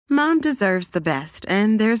Mom deserves the best,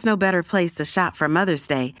 and there's no better place to shop for Mother's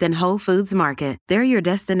Day than Whole Foods Market. They're your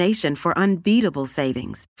destination for unbeatable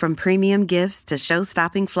savings, from premium gifts to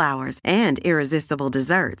show-stopping flowers and irresistible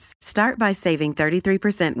desserts. Start by saving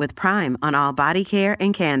 33% with Prime on all body care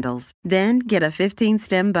and candles. Then get a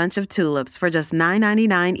 15-stem bunch of tulips for just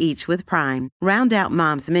 $9.99 each with Prime. Round out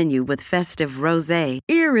Mom's menu with festive rosé,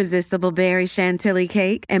 irresistible berry chantilly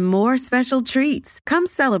cake, and more special treats. Come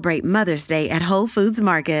celebrate Mother's Day at Whole Foods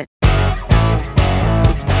Market.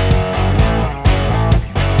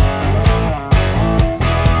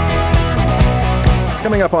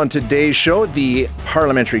 Coming up on today's show, the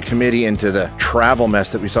parliamentary committee into the travel mess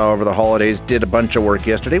that we saw over the holidays did a bunch of work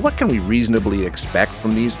yesterday. What can we reasonably expect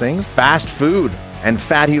from these things? Fast food and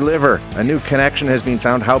fatty liver. A new connection has been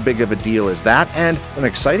found. How big of a deal is that? And an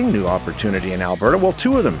exciting new opportunity in Alberta. Well,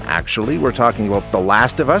 two of them, actually. We're talking about The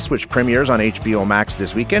Last of Us, which premieres on HBO Max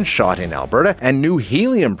this weekend, shot in Alberta, and new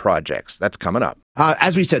helium projects. That's coming up.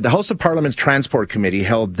 As we said, the House of Parliament's Transport Committee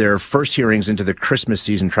held their first hearings into the Christmas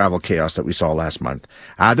season travel chaos that we saw last month.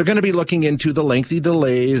 They're going to be looking into the lengthy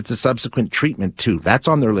delays, the subsequent treatment, too. That's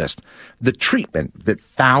on their list. The treatment that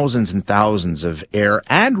thousands and thousands of air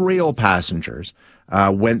and rail passengers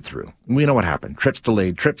went through. We know what happened. Trips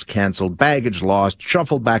delayed, trips canceled, baggage lost,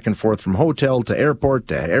 shuffled back and forth from hotel to airport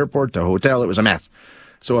to hotel. It was a mess.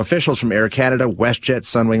 So officials from Air Canada, WestJet,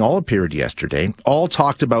 Sunwing all appeared yesterday, all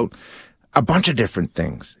talked about a bunch of different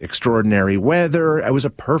things. Extraordinary weather. It was a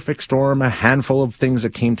perfect storm, a handful of things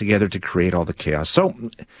that came together to create all the chaos. So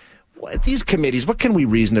these committees, what can we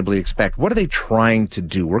reasonably expect? What are they trying to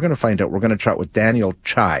do? We're going to find out. We're going to chat with Daniel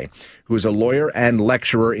Chai, who is a lawyer and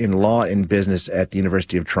lecturer in law and business at the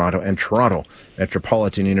University of Toronto and Toronto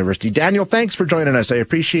Metropolitan University. Daniel, thanks for joining us. I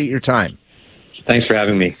appreciate your time. Thanks for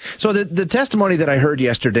having me. So the testimony that I heard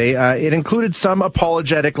yesterday, it included some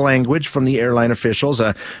apologetic language from the airline officials,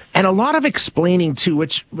 and a lot of explaining too,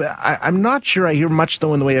 which I'm not sure I hear much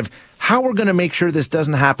though in the way of how we're going to make sure this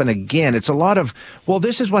doesn't happen again. It's a lot of, well,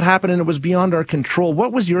 this is what happened and it was beyond our control.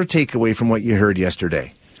 What was your takeaway from what you heard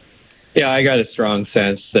yesterday? Yeah, I got a strong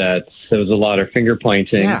sense that there was a lot of finger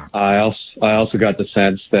pointing. Yeah. I also got the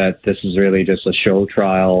sense that this is really just a show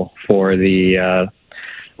trial for the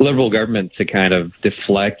Liberal government to kind of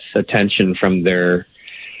deflect attention from their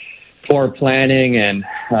poor planning and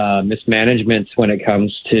mismanagement when it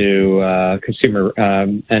comes to consumer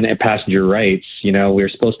and passenger rights. You know, we're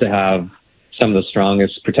supposed to have some of the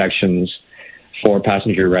strongest protections for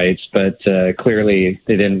passenger rights, but clearly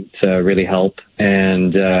they didn't really help.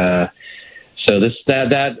 And so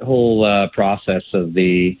that whole process of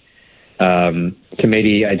the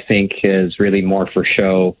committee, I think, is really more for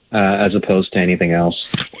show as opposed to anything else.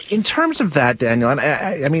 In terms of that, Daniel, and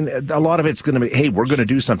I mean, a lot of it's going to be, hey, we're going to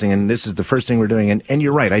do something, and this is the first thing we're doing. And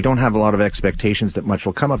you're right, I don't have a lot of expectations that much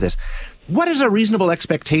will come of this. What is a reasonable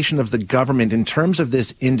expectation of the government in terms of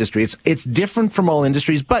this industry? It's different from all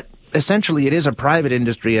industries, but essentially it is a private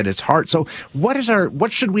industry at its heart. So what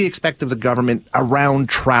should we expect of the government around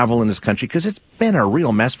travel in this country? Because it's been a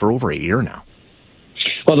real mess for over a year now.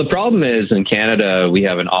 Well, the problem is in Canada, we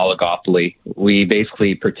have an oligopoly. We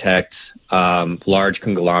basically protect large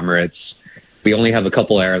conglomerates. We only have a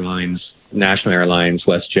couple airlines, national airlines,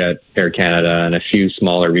 WestJet, Air Canada, and a few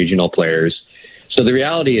smaller regional players. So the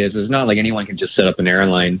reality is, it's not like anyone can just set up an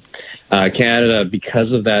airline. Canada,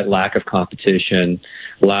 because of that lack of competition,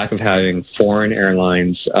 lack of having foreign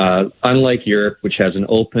airlines, unlike Europe, which has an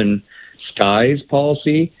open skies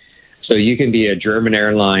policy, so you can be a German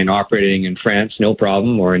airline operating in France, no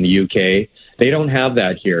problem, or in the UK. They don't have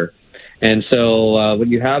that here. And so what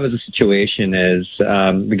you have as a situation is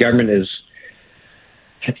the government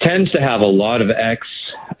tends to have a lot of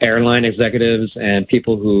ex-airline executives and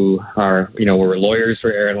people who are, were lawyers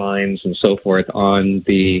for airlines and so forth on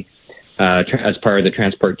the as part of the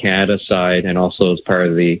Transport Canada side and also as part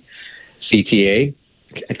of the CTA,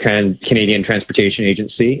 Canadian Transportation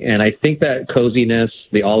Agency. And I think that coziness,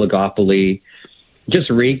 the oligopoly, just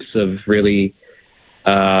reeks of really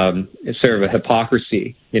sort of a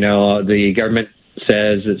hypocrisy. The government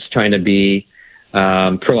says it's trying to be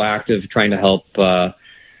proactive, trying to help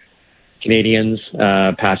Canadians,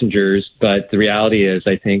 passengers. But the reality is,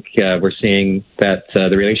 I think we're seeing that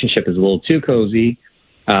the relationship is a little too cozy.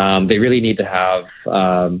 They really need to have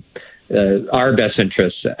our best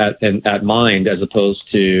interests at mind, as opposed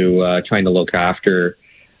to trying to look after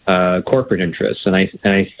corporate interests. And I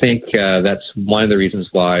think that's one of the reasons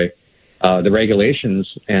why the regulations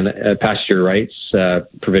and passenger rights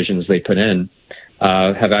provisions they put in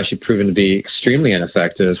have actually proven to be extremely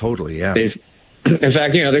ineffective. Totally, yeah. In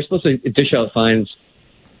fact, they're supposed to dish out fines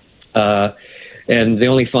And the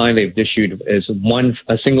only fine they've issued is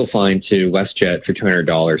a single fine to WestJet for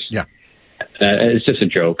 $200. Yeah. It's just a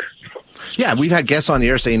joke. Yeah, we've had guests on the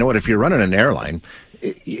air say, you know what, if you're running an airline,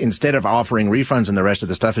 instead of offering refunds and the rest of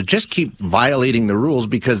the stuff, just keep violating the rules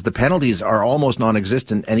because the penalties are almost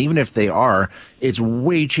non-existent. And even if they are, it's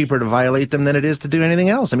way cheaper to violate them than it is to do anything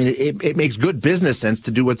else. I mean, it makes good business sense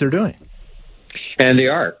to do what they're doing. And they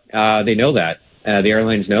are. They know that. The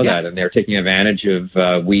airlines know that, and they're taking advantage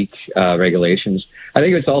of weak regulations. I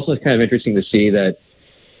think it's also kind of interesting to see that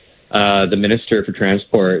the Minister for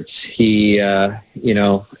Transport, they're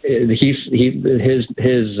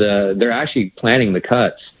actually planning the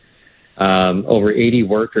cuts. Over 80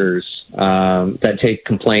 workers that take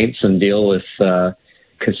complaints and deal with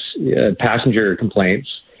passenger complaints,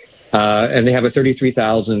 and they have a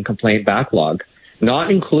 33,000 complaint backlog, not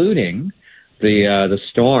including the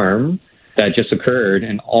storm that just occurred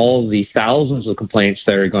and all the thousands of complaints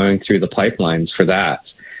that are going through the pipelines for that.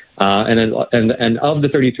 And of the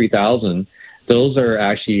 33,000, those are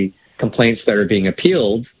actually complaints that are being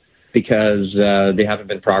appealed because they haven't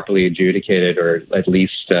been properly adjudicated, or at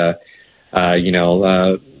least the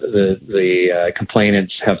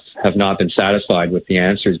complainants have not been satisfied with the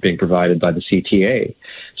answers being provided by the CTA.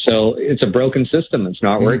 So it's a broken system. It's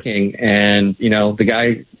not working. And the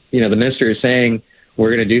guy, the minister is saying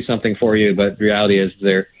we're going to do something for you, but the reality is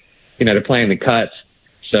they're playing the cuts.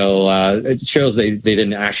 So it shows they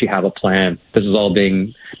didn't actually have a plan. This is all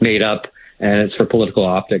being made up, and it's for political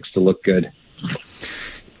optics to look good.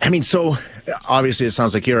 I mean, so obviously it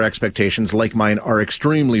sounds like your expectations, like mine, are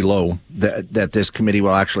extremely low that this committee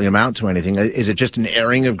will actually amount to anything. Is it just an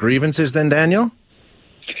airing of grievances then, Daniel?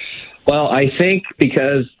 Well, I think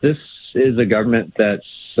because this is a government that's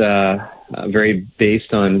very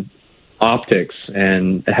based on optics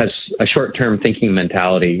and has a short-term thinking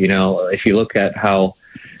mentality. If you look at how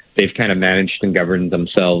they've kind of managed and governed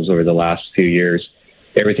themselves over the last few years,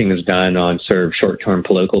 everything is done on sort of short-term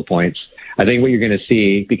political points. I think what you're going to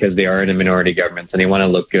see, because they are in a minority government and they want to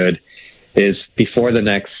look good, is before the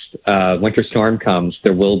next winter storm comes,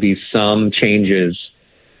 there will be some changes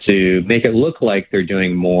to make it look like they're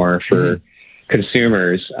doing more for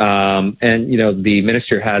consumers. And the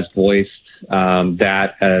minister has voiced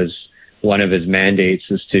that as one of his mandates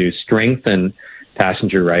is to strengthen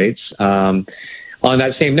passenger rights. On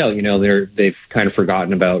that same note, they've kind of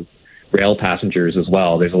forgotten about rail passengers as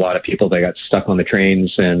well. There's a lot of people that got stuck on the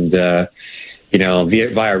trains and,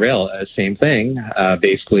 via rail, same thing.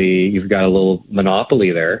 Basically, you've got a little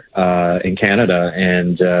monopoly there in Canada.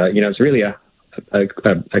 And, it's really a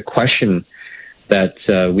question that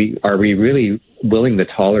are we really willing to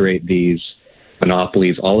tolerate these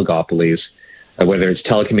monopolies, oligopolies, whether it's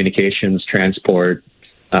telecommunications, transport.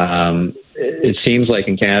 It seems like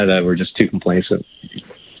in Canada, we're just too complacent.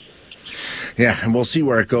 Yeah, and we'll see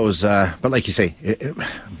where it goes. But like you say, it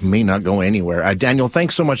may not go anywhere. Daniel,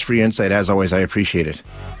 thanks so much for your insight. As always, I appreciate it.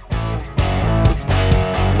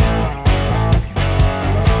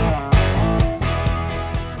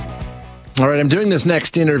 All right, I'm doing this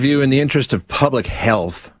next interview in the interest of public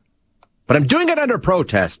health, but I'm doing it under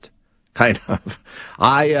protest, kind of.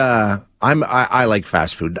 I like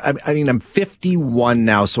fast food. I mean, I'm 51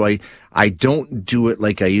 now, so I don't do it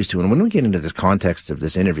like I used to. And when we get into this context of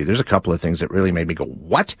this interview, there's a couple of things that really made me go,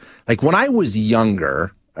 what? Like when I was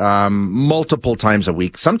younger, multiple times a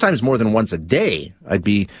week, sometimes more than once a day, I'd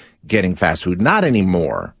be getting fast food. Not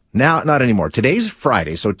anymore. Now, not anymore. Today's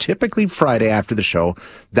Friday, so typically Friday after the show,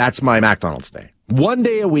 that's my McDonald's day. One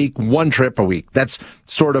day a week, one trip a week. That's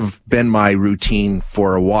sort of been my routine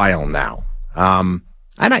for a while now. And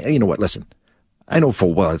you know what, listen, I know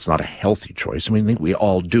full well it's not a healthy choice. I mean, I think we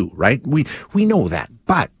all do, right? We know that.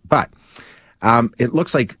 But it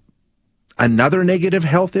looks like another negative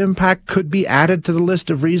health impact could be added to the list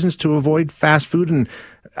of reasons to avoid fast food. And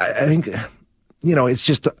I think, it's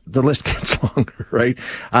just the list gets longer, right?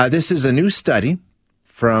 This is a new study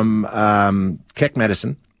from Keck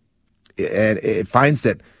Medicine. It finds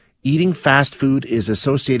that eating fast food is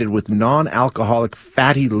associated with non-alcoholic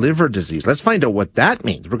fatty liver disease. Let's find out what that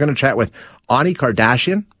means. We're going to chat with Ani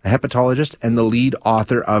Kardashian, a hepatologist and the lead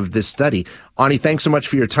author of this study. Ani, thanks so much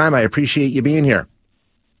for your time. I appreciate you being here.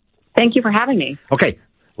 Thank you for having me. Okay,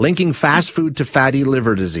 linking fast food to fatty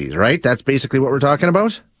liver disease, right? That's basically what we're talking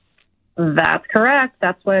about? That's correct.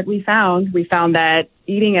 That's what we found. We found that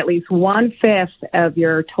eating at least 1/5 of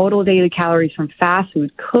your total daily calories from fast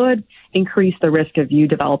food could increase the risk of you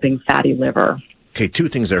developing fatty liver. Okay, two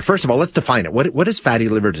things there. First of all, let's define it. What is fatty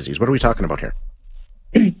liver disease? What are we talking about here?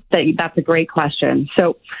 That's a great question.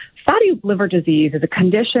 So fatty liver disease is a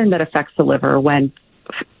condition that affects the liver when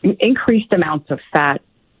increased amounts of fat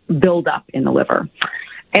build up in the liver.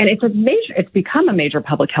 And it's become a major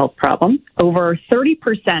public health problem. Over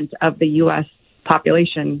 30% of the U.S.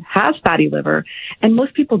 population has fatty liver, and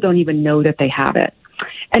most people don't even know that they have it.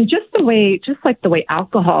 And just like the way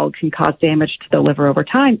alcohol can cause damage to the liver over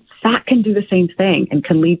time, fat can do the same thing and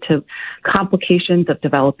can lead to complications of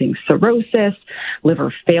developing cirrhosis,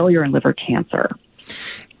 liver failure, and liver cancer.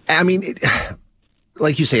 I mean,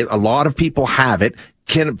 like you say, a lot of people have it.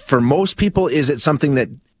 For most people, is it something that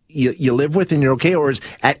you live with and you're okay, or is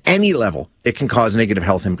at any level it can cause negative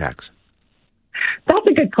health impacts? That's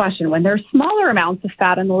a good question. When there's smaller amounts of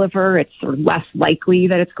fat in the liver, it's sort of less likely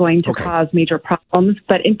that it's going to cause major problems.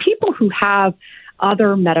 But in people who have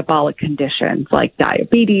other metabolic conditions like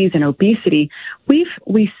diabetes and obesity, we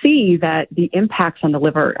see that the impacts on the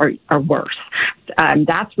liver are worse.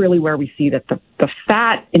 That's really where we see that the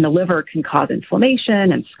fat in the liver can cause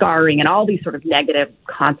inflammation and scarring and all these sort of negative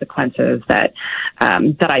consequences that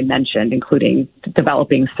I mentioned, including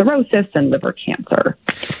developing cirrhosis and liver cancer.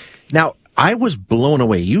 Now, I was blown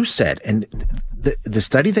away. You said, and the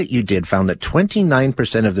study that you did found that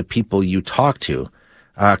 29% of the people you talked to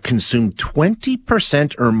consume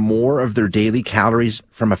 20% or more of their daily calories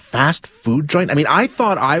from a fast food joint. I mean, I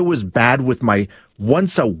thought I was bad with my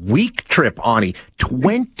once a week trip, Ani.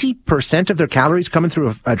 20% of their calories coming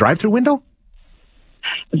through a drive-through window?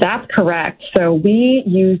 That's correct. So we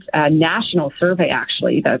used a national survey,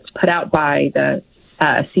 actually, that's put out by the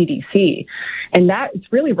CDC. And that is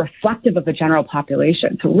really reflective of the general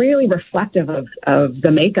population. So really reflective of the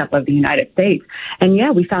makeup of the United States. And yeah,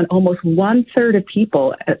 we found almost 1/3 of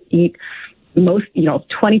people eat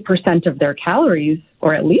 20% of their calories,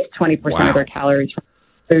 or at least 20% of their calories from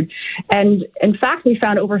food. And in fact, we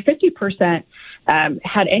found over 50%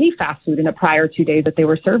 had any fast food in the prior 2 days that they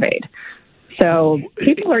were surveyed. So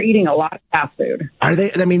people are eating a lot of fast food. Are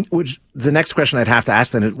they? I mean, the next question I'd have to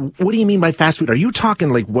ask then is, what do you mean by fast food? Are you talking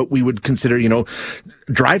like what we would consider,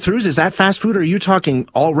 drive-throughs? Is that fast food? Or are you talking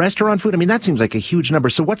all restaurant food? I mean, that seems like a huge number.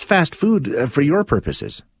 So what's fast food for your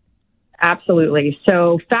purposes? Absolutely.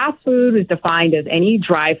 So fast food is defined as any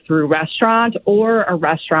drive-through restaurant or a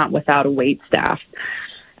restaurant without a wait staff.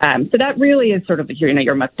 So that really is sort of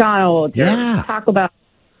your McDonald's, your Taco Bell.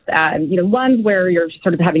 Ones where you're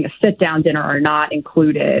sort of having a sit-down dinner are not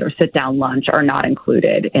included, or sit-down lunch are not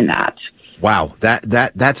included in that. Wow,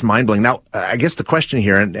 that's mind-blowing. Now, I guess the question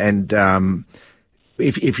here, and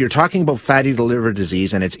if you're talking about fatty liver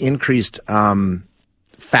disease and it's increased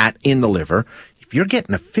fat in the liver, if you're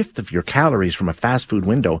getting 1/5 of your calories from a fast food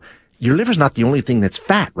window, your liver's not the only thing that's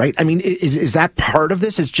fat, right? I mean, is that part of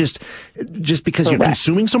this? It's just because you're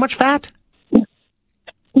consuming so much fat?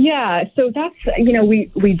 Yeah, so that's,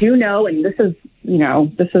 we do know, and we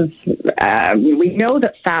know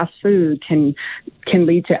that fast food can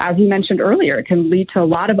lead to, as you mentioned earlier, it can lead to a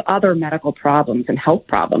lot of other medical problems and health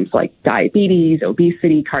problems like diabetes,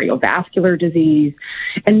 obesity, cardiovascular disease.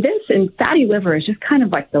 And fatty liver is just kind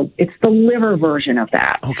of like it's the liver version of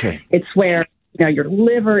that. Okay. It's where your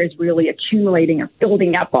liver is really accumulating and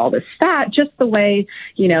building up all this fat, just the way,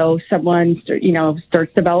 someone,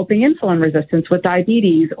 starts developing insulin resistance with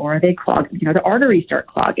diabetes, or they clog, the arteries start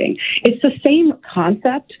clogging. It's the same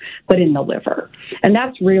concept, but in the liver. And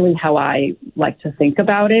that's really how I like to think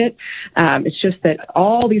about it. It's just that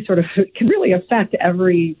all these sort of can really affect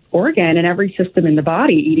every organ and every system in the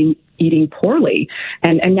body eating poorly.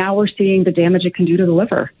 And now we're seeing the damage it can do to the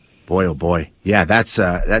liver. Boy, oh boy. Yeah, that's,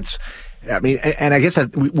 I mean, and I guess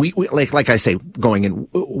that we like I say, going in,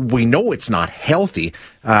 we know it's not healthy.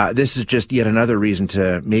 This is just yet another reason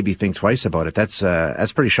to maybe think twice about it. That's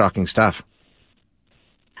pretty shocking stuff.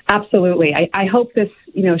 Absolutely. I hope this,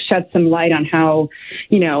 sheds some light on how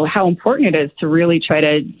important it is to really try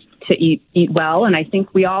to eat well. And I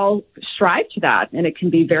think we all strive to that, and it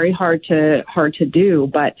can be very hard to do.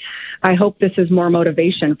 But I hope this is more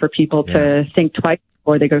motivation for people to think twice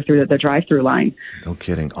before they go through the drive-through line. No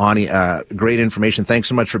kidding. Ani, great information. Thanks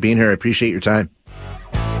so much for being here. I appreciate your time.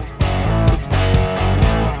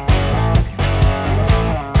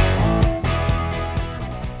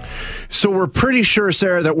 So we're pretty sure,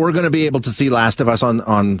 Sarah, that we're going to be able to see Last of Us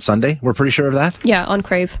on Sunday. We're pretty sure of that? Yeah, on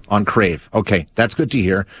Crave. On Crave. Okay, that's good to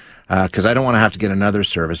hear, because I don't want to have to get another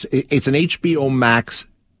service. It's an HBO Max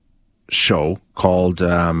show called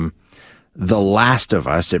The Last of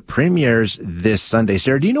Us. It premieres this Sunday.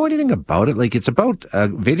 Sarah, do you know anything about it? Like, it's about a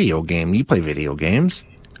video game. You play video games.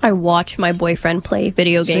 I watch my boyfriend play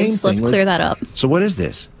video games. Let's clear that up. So what is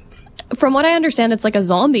this? From what I understand, it's like a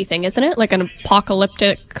zombie thing, isn't it? Like an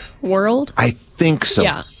apocalyptic world? I think so.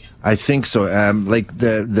 Yeah. I think so. Like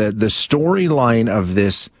the storyline of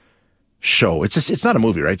this show. It's not a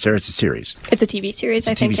movie, right, Sarah? It's a series. It's a TV series,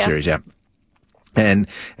 I think. TV series, yeah. And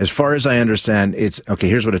as far as I understand,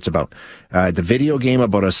 here's what it's about. The video game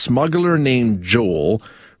about a smuggler named Joel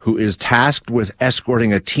who is tasked with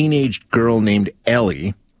escorting a teenage girl named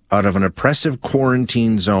Ellie out of an oppressive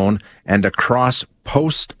quarantine zone and across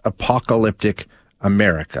post-apocalyptic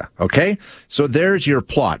America. Okay? So there's your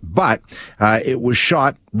plot. But it was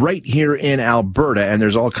shot right here in Alberta, and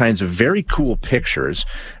there's all kinds of very cool pictures.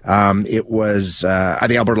 It was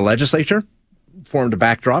the Alberta Legislature formed a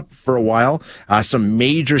backdrop for a while. Some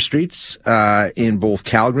major streets in both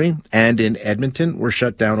Calgary and in Edmonton were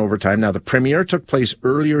shut down over time. Now, the premiere took place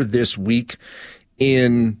earlier this week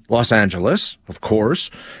in Los Angeles, of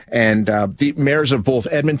course, and the mayors of both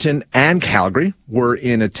Edmonton and Calgary were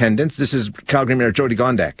in attendance. This is Calgary Mayor Jyoti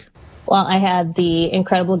Gondek. Well, I had the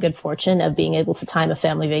incredible good fortune of being able to time a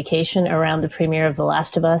family vacation around the premiere of The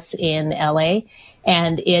Last of Us in LA.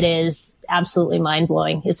 And it is absolutely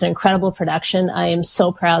mind-blowing. It's an incredible production. I am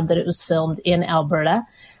so proud that it was filmed in Alberta.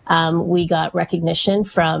 We got recognition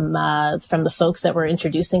from the folks that were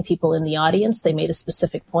introducing people in the audience. They made a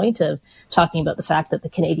specific point of talking about the fact that the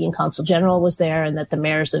Canadian Consul General was there and that the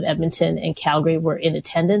mayors of Edmonton and Calgary were in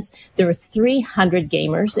attendance. There were 300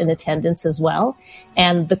 gamers in attendance as well.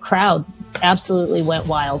 And the crowd absolutely went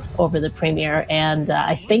wild over the premiere. And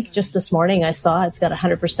I think just this morning I saw it's got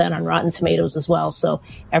 100% on Rotten Tomatoes as well. So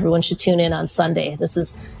everyone should tune in on Sunday. This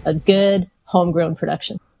is a good homegrown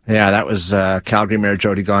production. Yeah, that was Calgary Mayor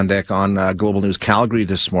Jyoti Gondek on Global News Calgary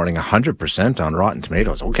this morning. 100% on Rotten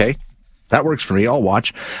Tomatoes. Okay, that works for me. I'll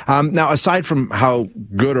watch. Now, aside from how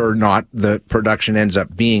good or not the production ends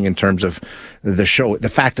up being in terms of the show, the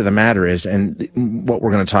fact of the matter is, and what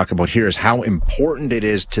we're going to talk about here, is how important it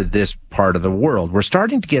is to this part of the world. We're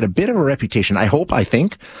starting to get a bit of a reputation, I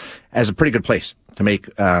think, as a pretty good place to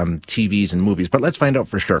make TVs and movies. But let's find out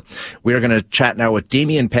for sure. We are going to chat now with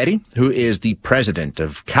Damien Petty, who is the president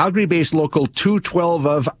of Calgary-based Local 212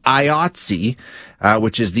 of IATSE,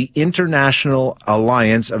 which is the International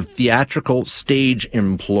Alliance of Theatrical Stage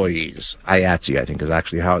Employees. IATSE, I think, is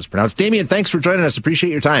actually how it's pronounced. Damien, thanks for joining us.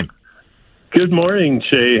 Appreciate your time. Good morning,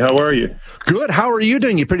 Shay. How are you? Good. How are you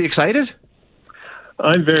doing? You pretty excited?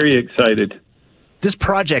 I'm very excited. This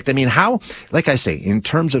project, I mean, how, like I say, in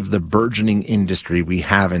terms of the burgeoning industry we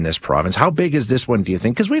have in this province, how big is this one, do you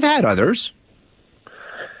think? Because we've had others.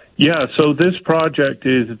 Yeah, so this project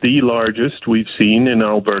is the largest we've seen in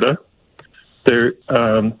Alberta.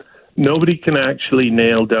 Nobody can actually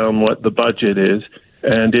nail down what the budget is.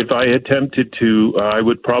 And if I attempted to, I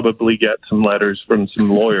would probably get some letters from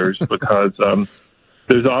some lawyers because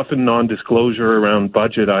there's often non-disclosure around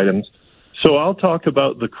budget items. So I'll talk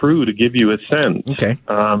about the crew to give you a sense. Okay.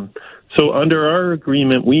 So under our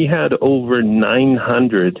agreement, we had over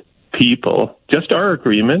 900 people, just our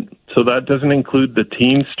agreement. So that doesn't include the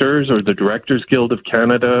Teamsters or the Directors Guild of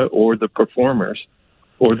Canada or the performers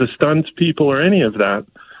or the stunts people or any of that.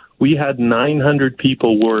 We had 900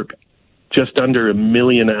 people work just under 1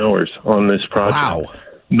 million hours on this project. Wow.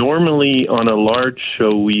 Normally on a large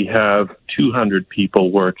show, we have 200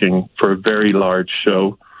 people working for a very large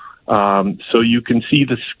show. So you can see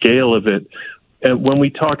the scale of it. And when we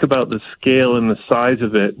talk about the scale and the size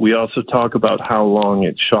of it, we also talk about how long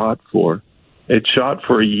it shot for. It shot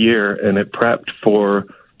for a year and it prepped for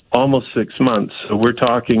almost 6 months. So we're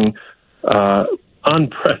talking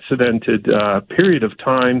unprecedented period of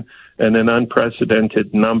time and an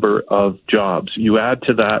unprecedented number of jobs. You add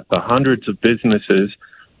to that the hundreds of businesses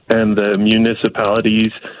and the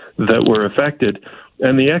municipalities that were affected,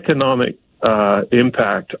 and the economic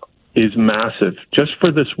impact is massive just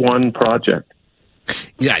for this one project.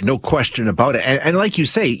 Yeah, no question about it. And like you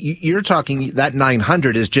say, you're talking that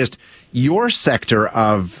 900 is just your sector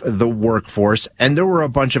of the workforce, and there were a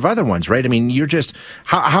bunch of other ones, right? I mean, you're just,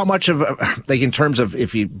 how much of, like in terms of,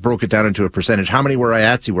 if you broke it down into a percentage, how many were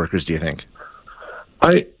IATSE workers, do you think?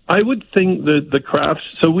 I would think that the crafts,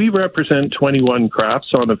 so we represent 21 crafts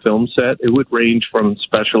on a film set. It would range from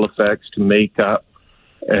special effects to makeup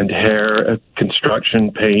and hair,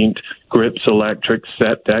 construction, paint, grips, electric,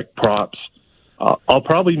 set deck, props. I'll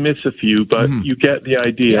probably miss a few, but you get the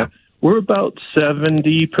idea. Yeah. We're about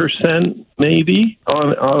 70% maybe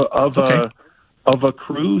of a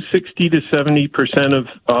crew. 60 to 70%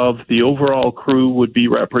 of the overall crew would be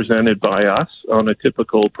represented by us on a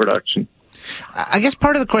typical production. I guess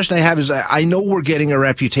part of the question I have is I know we're getting a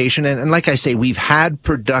reputation, and like I say, we've had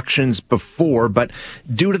productions before, but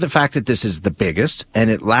due to the fact that this is the biggest and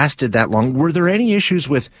it lasted that long, were there any issues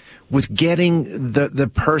with getting the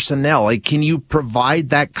personnel? Like, can you provide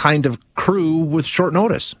that kind of crew with short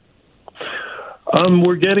notice?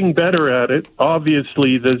 We're getting better at it.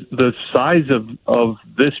 Obviously, the size of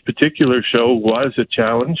this particular show was a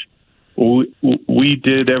challenge. We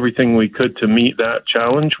did everything we could to meet that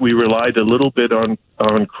challenge. We relied a little bit on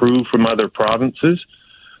crew from other provinces,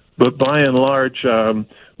 but by and large,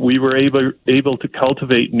 we were able to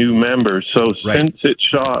cultivate new members. So since it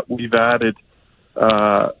shot, we've added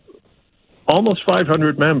almost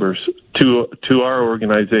 500 members to our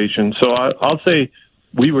organization. So I'll say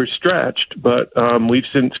we were stretched, but we've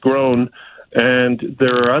since grown. And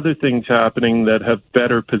there are other things happening that have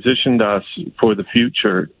better positioned us for the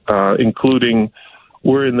future, including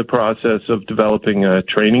we're in the process of developing a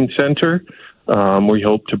training center. We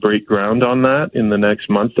hope to break ground on that in the next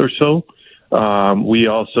month or so. We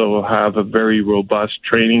also have a very robust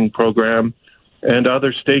training program, and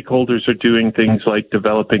other stakeholders are doing things like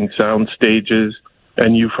developing sound stages.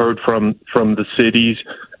 And you've heard from the cities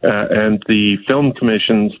and the film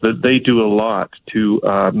commissions that they do a lot to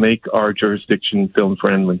make our jurisdiction film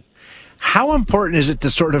friendly. How important is it to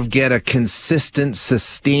sort of get a consistent,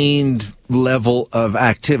 sustained level of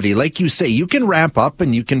activity? Like you say, you can ramp up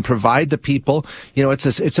and you can provide the people,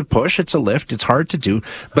 it's a push, it's a lift, it's hard to do.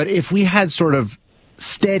 But if we had sort of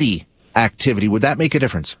steady activity, would that make a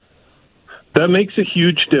difference? That makes a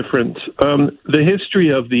huge difference. The history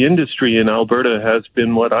of the industry in Alberta has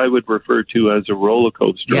been what I would refer to as a roller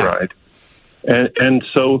coaster ride. And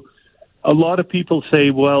so a lot of people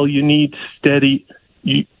say, well, you need steady,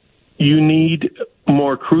 you need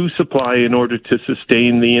more crew supply in order to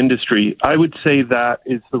sustain the industry. I would say that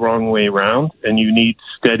is the wrong way around, and you need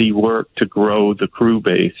steady work to grow the crew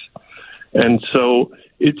base. And so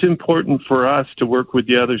it's important for us to work with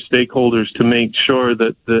the other stakeholders to make sure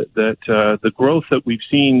that the growth that we've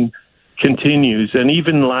seen continues. And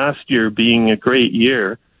even last year being a great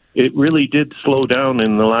year, it really did slow down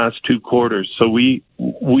in the last 2 quarters. So we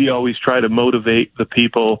always try to motivate the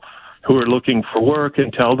people who are looking for work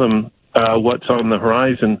and tell them what's on the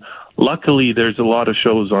horizon. Luckily, there's a lot of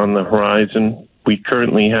shows on the horizon. We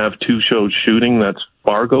currently have 2 shows shooting. That's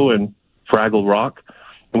Fargo and Fraggle Rock.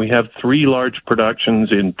 We have 3 large productions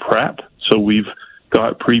in prep, so we've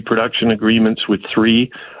got pre-production agreements with 3,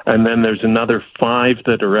 and then there's another 5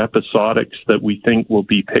 that are episodics that we think will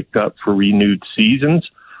be picked up for renewed seasons.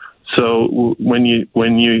 So when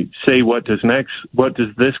you say what does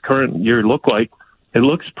this current year look like, it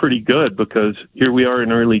looks pretty good because here we are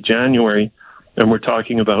in early January, and we're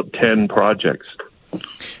talking about 10 projects.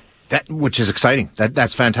 Which is exciting.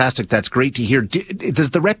 That's fantastic. That's great to hear.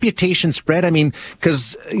 Does the reputation spread? I mean,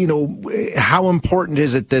 because, how important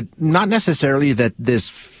is it that not necessarily that this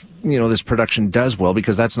production does well,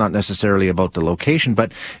 because that's not necessarily about the location,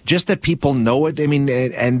 but just that people know it. I mean,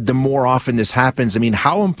 and the more often this happens, I mean,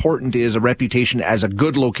 how important is a reputation as a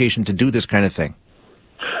good location to do this kind of thing?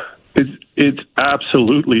 It's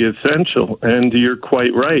absolutely essential. And you're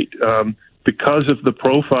quite right. Because of the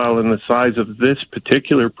profile and the size of this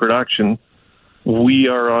particular production, we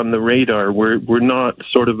are on the radar. We're not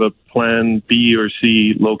sort of a plan B or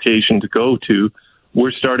C location to go to.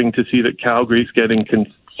 We're starting to see that Calgary's getting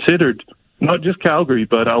considered, not just Calgary,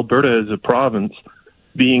 but Alberta as a province,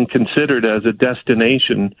 being considered as a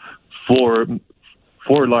destination for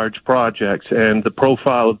large projects. And the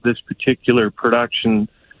profile of this particular production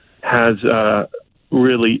has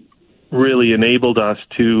really enabled us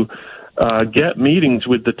to get meetings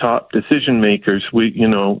with the top decision makers.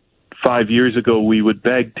 5 years ago, we would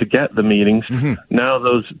beg to get the meetings. Mm-hmm. Now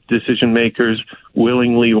those decision makers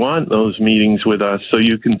willingly want those meetings with us. So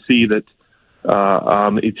you can see that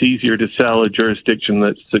it's easier to sell a jurisdiction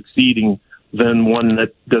that's succeeding than one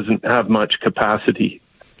that doesn't have much capacity.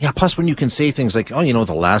 Yeah, plus when you can say things like,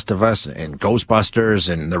 The Last of Us and Ghostbusters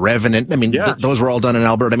and The Revenant, I mean, those were all done in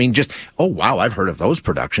Alberta. I mean, wow, I've heard of those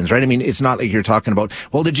productions, right? I mean, it's not like you're talking about,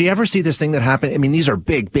 well, did you ever see this thing that happened? I mean, these are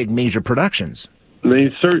big, big major productions. They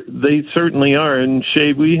certainly are. And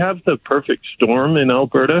Shay, we have the perfect storm in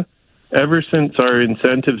Alberta. Ever since our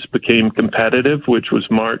incentives became competitive, which was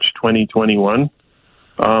March 2021,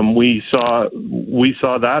 we saw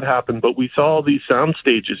that happen, but we saw all these sound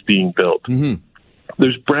stages being built. Mm-hmm.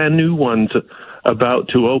 There's brand new ones about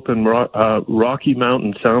to open, Rocky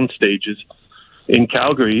Mountain Sound Stages in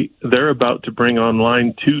Calgary. They're about to bring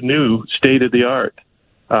online 2 new state-of-the-art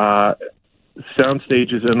sound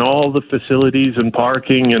stages, and all the facilities and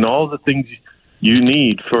parking and all the things you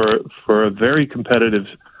need for a very competitive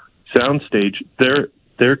sound stage.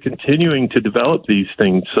 They're continuing to develop these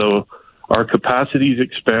things. So our capacity is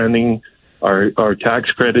expanding. Our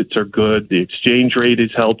tax credits are good. The exchange rate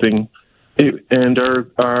is helping. And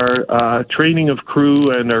our training of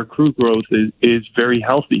crew and our crew growth is very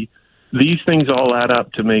healthy. these things all add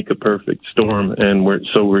up to make a perfect storm, and we're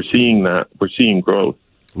seeing that. We're seeing growth.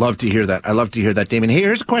 Love to hear that. I love to hear that, Damien. Hey,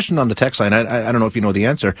 here's a question on the text line. I don't know if you know the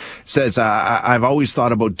answer. It says, I've always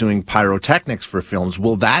thought about doing pyrotechnics for films.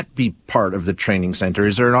 Will that be part of the training center?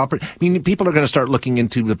 Is there people are going to start looking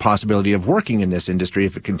into the possibility of working in this industry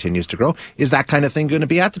if it continues to grow. Is that kind of thing going to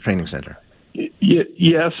be at the training center?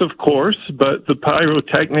 Yes, of course, but the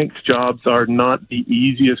pyrotechnics jobs are not the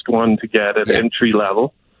easiest one to get at entry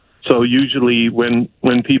level. So usually when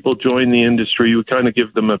people join the industry, we kind of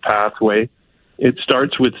give them a pathway. It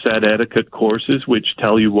starts with set etiquette courses, which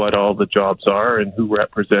tell you what all the jobs are and who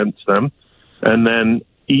represents them. And then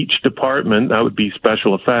each department, that would be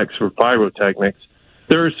special effects for pyrotechnics,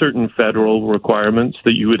 there are certain federal requirements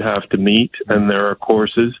that you would have to meet, and there are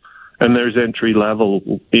courses, and there's entry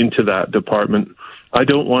level into that department. I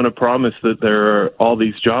don't want to promise that there are all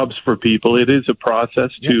these jobs for people. It is a process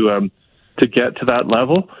to get to that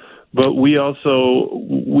level, but we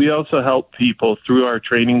also help people through our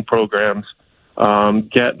training programs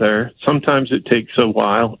get there. Sometimes it takes a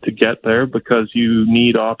while to get there because you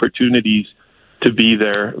need opportunities to be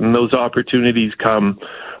there, and those opportunities come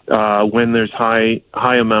when there's high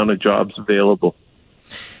amount of jobs available.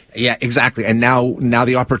 Yeah, exactly. And now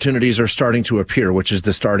the opportunities are starting to appear, which is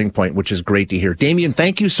the starting point, which is great to hear. Damien,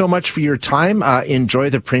 thank you so much for your time. Enjoy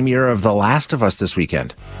the premiere of The Last of Us this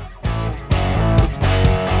weekend.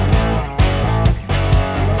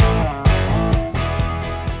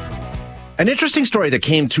 An interesting story that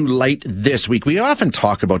came to light this week. We often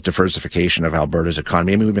talk about diversification of Alberta's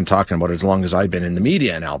economy. I mean, we've been talking about it as long as I've been in the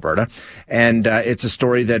media in Alberta. And it's a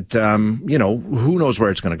story that, who knows where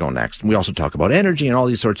it's going to go next. We also talk about energy and all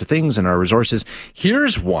these sorts of things and our resources.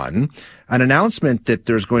 Here's an announcement that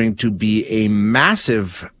there's going to be a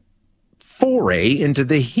massive foray into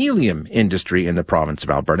the helium industry in the province of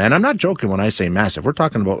Alberta. And I'm not joking when I say massive. We're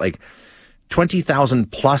talking about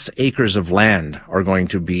 20,000 plus acres of land are going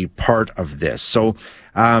to be part of this. So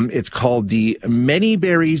it's called the Many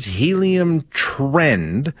Berries Helium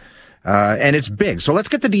Trend, and it's big. So let's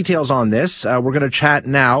get the details on this. We're going to chat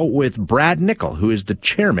now with Brad Nickel, who is the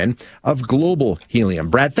chairman of Global Helium.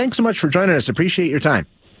 Brad, thanks so much for joining us. Appreciate your time.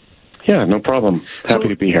 Yeah, no problem. Happy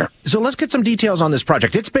to be here. So let's get some details on this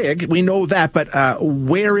project. It's big, we know that, but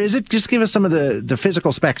where is it? Just give us some of the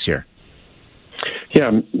physical specs here.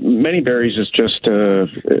 Yeah, Many Berries is just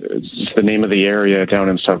it's the name of the area down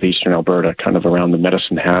in southeastern Alberta, kind of around the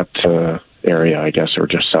Medicine Hat area, I guess, or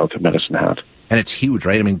just south of Medicine Hat. And it's huge,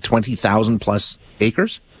 right? I mean, 20,000 plus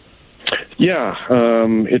acres? Yeah,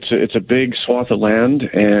 it's a big swath of land,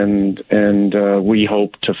 and we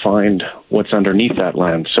hope to find what's underneath that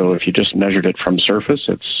land. So if you just measured it from surface,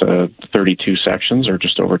 it's 32 sections, or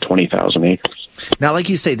just over 20,000 acres. Now, like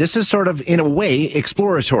you say, this is sort of, in a way,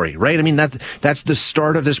 exploratory, right? I mean, that's the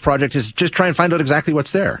start of this project, is just try and find out exactly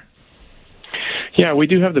what's there. Yeah, we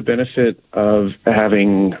do have the benefit of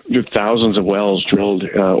having thousands of wells drilled,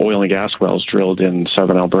 oil and gas wells drilled in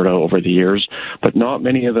southern Alberta over the years, but not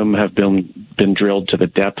many of them have been drilled to the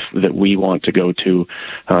depth that we want to go to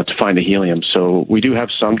find the helium. So we do have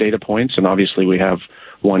some data points, and obviously we have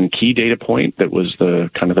one key data point that was the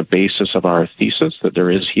kind of the basis of our thesis, that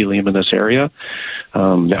there is helium in this area.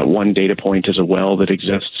 That one data point is a well that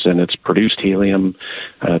exists, and it's produced helium.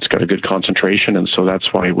 It's got a good concentration, and so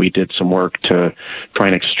that's why we did some work to try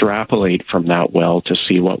and extrapolate from that well to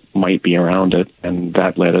see what might be around it, and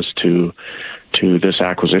that led us to this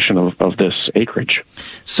acquisition of this acreage.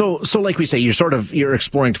 So like we say, you're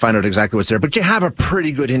exploring to find out exactly what's there, but you have a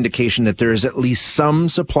pretty good indication that there is at least some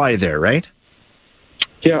supply there, right?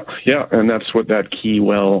 Yeah, and that's what that key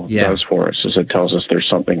well does for us, is it tells us there's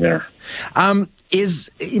something there.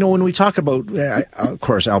 When we talk about, of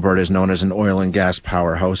course, Alberta is known as an oil and gas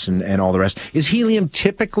powerhouse and all the rest. Is helium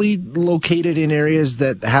typically located in areas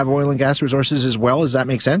that have oil and gas resources as well? Does that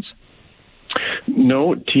make sense?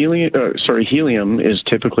 No, helium is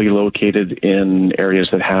typically located in areas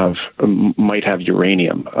that might have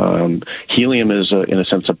uranium. Helium is, in a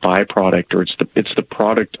sense, a byproduct, or it's the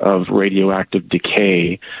product of radioactive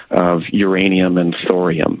decay of uranium and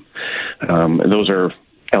thorium. Those are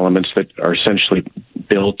elements that are essentially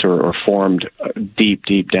built or formed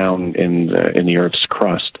deep down in the Earth's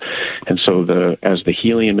crust. And so as the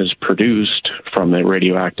helium is produced from the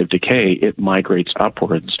radioactive decay, it migrates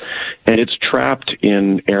upwards, and it's trapped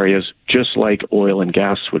in areas just like oil and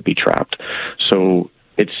gas would be trapped. So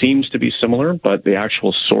it seems to be similar, but the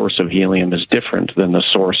actual source of helium is different than the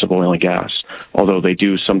source of oil and gas, although they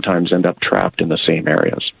do sometimes end up trapped in the same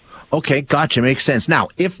areas. Okay, gotcha. Makes sense. Now,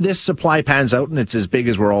 if this supply pans out and it's as big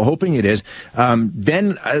as we're all hoping it is,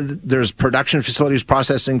 then there's production facilities,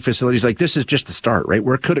 processing facilities. Like, this is just the start, right?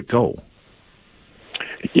 Where could it go?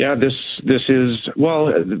 Yeah, this is, well,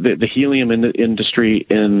 the helium industry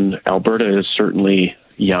in Alberta is certainly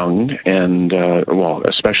young and,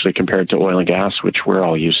 especially compared to oil and gas, which we're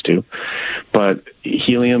all used to. But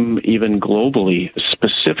helium, even globally,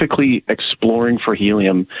 specifically exploring for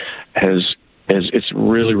helium it's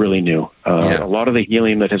really, really new. A lot of the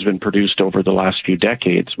helium that has been produced over the last few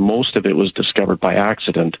decades, most of it was discovered by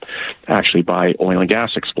accident, actually by oil and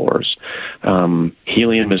gas explorers.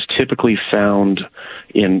 Helium is typically found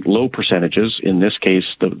in low percentages. In this case,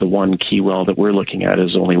 the one key well that we're looking at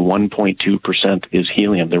is only 1.2% is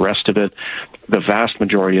helium. The rest of it, the vast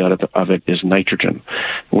majority of it is nitrogen,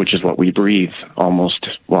 which is what we breathe almost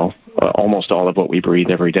all of what we breathe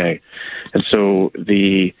every day. And so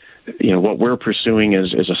what we're pursuing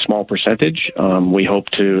is a small percentage. We hope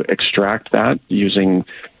to extract that using,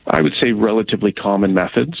 I would say, relatively common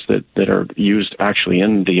methods that are used actually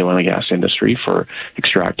in the oil and gas industry for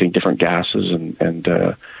extracting different gases and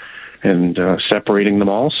separating them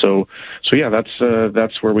all. So yeah,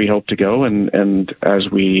 that's where we hope to go. And as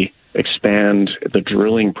we expand the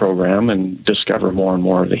drilling program and discover more and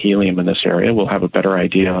more of the helium in this area, we'll have a better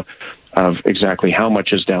idea of exactly how much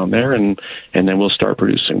is down there, and then we'll start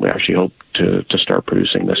producing. We actually hope to start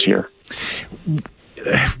producing this year.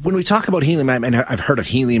 When we talk about helium, and I've heard of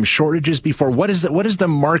helium shortages before, what is the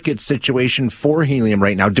market situation for helium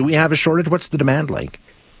right now? Do we have a shortage? What's the demand like?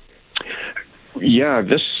 Yeah,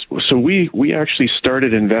 so we actually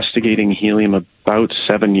started investigating helium about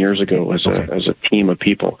 7 years ago as a team of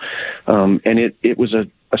people, and it was a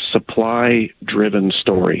supply-driven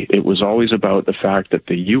story. It was always about the fact that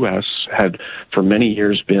the U.S. had, for many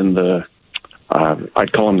years, been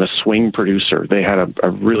I'd call them the swing producer. They had a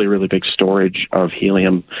really, really big storage of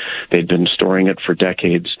helium. They'd been storing it for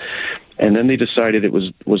decades. And then they decided it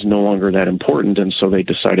was no longer that important, and so they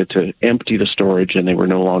decided to empty the storage, and they were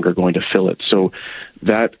no longer going to fill it. So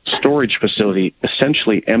that storage facility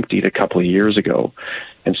essentially emptied a couple of years ago.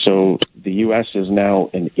 And so the U.S. is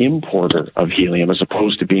now an importer of helium as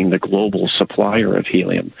opposed to being the global supplier of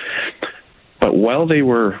helium. But while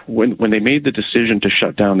when they made the decision to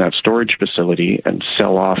shut down that storage facility and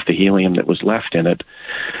sell off the helium that was left in it,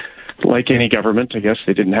 like any government, I guess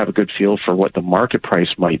they didn't have a good feel for what the market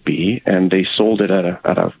price might be, and they sold it at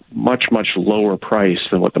a much, much lower price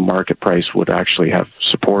than what the market price would actually have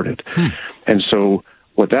supported. And so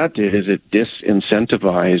what that did is it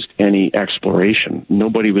disincentivized any exploration.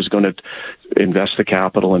 Nobody was going to invest the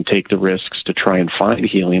capital and take the risks to try and find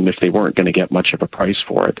helium if they weren't going to get much of a price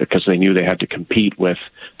for it, because they knew they had to compete with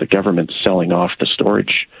the government selling off the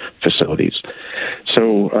storage facilities.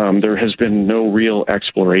 So there has been no real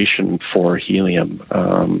exploration for helium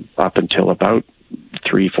up until about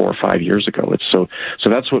 3, 4, 5 years ago. So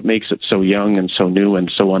that's what makes it so young and so new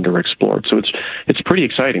and so underexplored. So it's pretty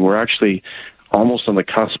exciting. We're actually almost on the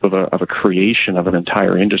cusp of a creation of an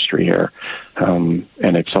entire industry here, and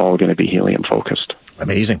it's all going to be helium focused.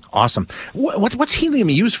 Amazing, awesome. What's helium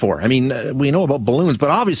used for? I mean, we know about balloons, but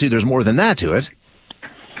obviously there's more than that to it.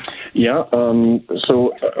 Yeah.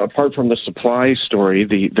 So apart from the supply story,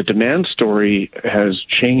 the demand story has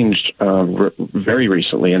changed very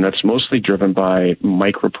recently, and that's mostly driven by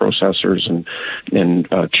microprocessors and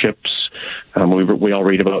chips. We all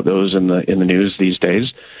read about those in the news these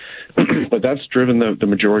days. But that's driven the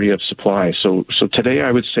majority of supply. So today I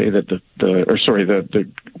would say that the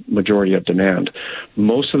majority of demand.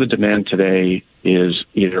 Most of the demand today is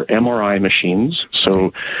either MRI machines.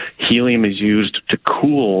 So helium is used to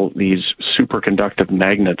cool these superconductive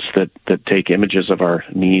magnets that take images of our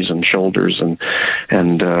knees and shoulders and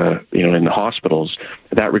in the hospitals.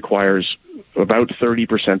 That requires about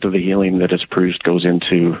 30% of the helium that is produced goes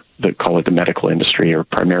into the medical industry, or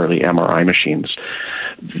primarily MRI machines.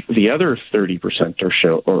 The other 30%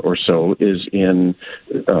 or so is in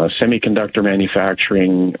semiconductor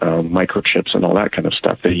manufacturing, microchips, and all that kind of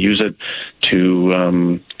stuff. They use it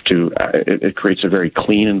it creates a very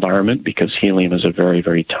clean environment because helium is a very,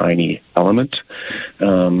 very tiny element.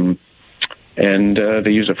 And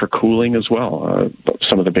they use it for cooling as well.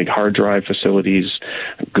 Some of the big hard drive facilities,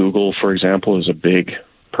 Google, for example, is a big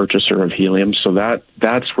purchaser of helium. So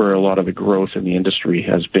that's where a lot of the growth in the industry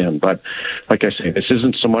has been. But like I say, this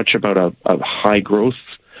isn't so much about a high growth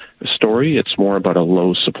story. It's more about a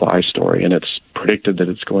low supply story. And it's predicted that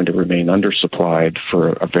it's going to remain undersupplied for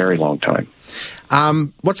a very long time.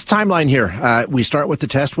 What's the timeline here? We start with the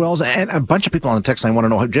test wells, and a bunch of people on the text line want to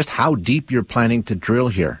know just how deep you're planning to drill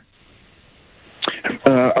here.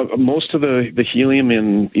 Most of the helium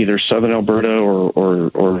in either southern Alberta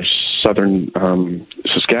or southern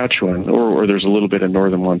Saskatchewan, or there's a little bit in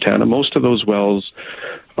northern Montana. Most of those wells,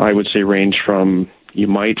 I would say, range from, you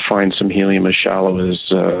might find some helium as shallow as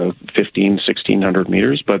 1,600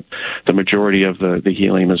 meters, but the majority of the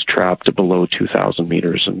helium is trapped below 2,000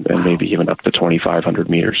 meters and maybe even up to 2,500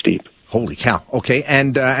 meters deep. Holy cow. Okay.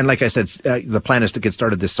 And like I said, the plan is to get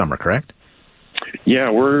started this summer, correct?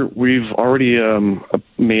 Yeah, we've already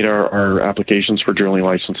made our applications for drilling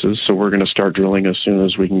licenses, so we're going to start drilling as soon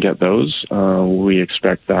as we can get those. We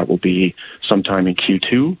expect that will be sometime in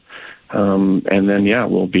Q2, and then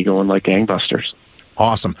we'll be going like gangbusters.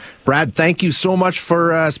 Awesome, Brad. Thank you so much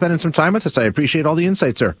for spending some time with us. I appreciate all the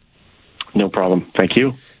insights, sir. No problem. Thank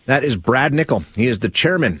you. That is Brad Nickel. He is the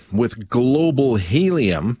chairman with Global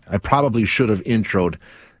Helium. I probably should have introed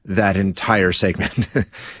that entire segment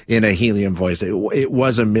in a helium voice. It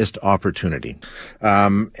was a missed opportunity.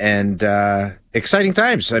 And exciting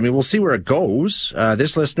times. I mean, we'll see where it goes.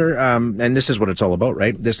 This listener, and this is what it's all about,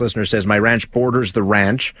 right? This listener says, my ranch borders the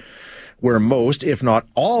ranch where most, if not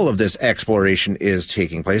all, of this exploration is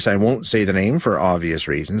taking place. I won't say the name for obvious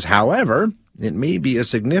reasons. However, it may be a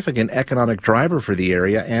significant economic driver for the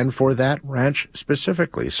area and for that ranch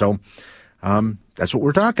specifically. So, that's what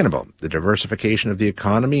we're talking about, the diversification of the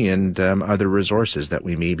economy and other resources that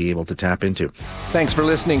we may be able to tap into. Thanks for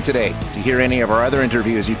listening today. To hear any of our other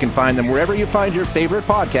interviews, you can find them wherever you find your favorite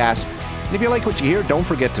podcasts. And if you like what you hear, don't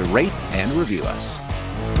forget to rate and review us.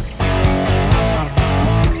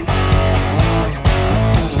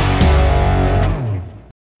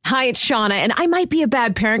 Hi, it's Shauna, and I might be a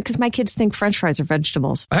bad parent because my kids think French fries are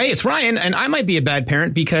vegetables. Hey, it's Ryan, and I might be a bad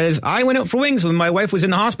parent because I went out for wings when my wife was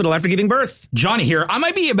in the hospital after giving birth. Johnny here. I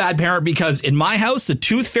might be a bad parent because in my house, the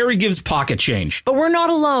tooth fairy gives pocket change. But we're not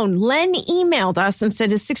alone. Len emailed us and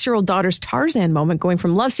said his 6-year-old daughter's Tarzan moment going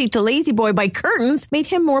from love seat to lazy boy by curtains made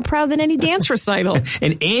him more proud than any dance recital.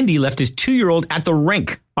 And Andy left his 2-year-old at the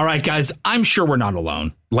rink. All right, guys, I'm sure we're not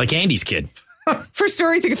alone. Like Andy's kid. For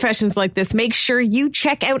stories and confessions like this, make sure you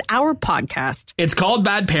check out our podcast. It's called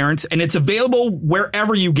Bad Parents, and it's available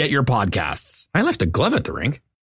wherever you get your podcasts. I left a glove at the rink.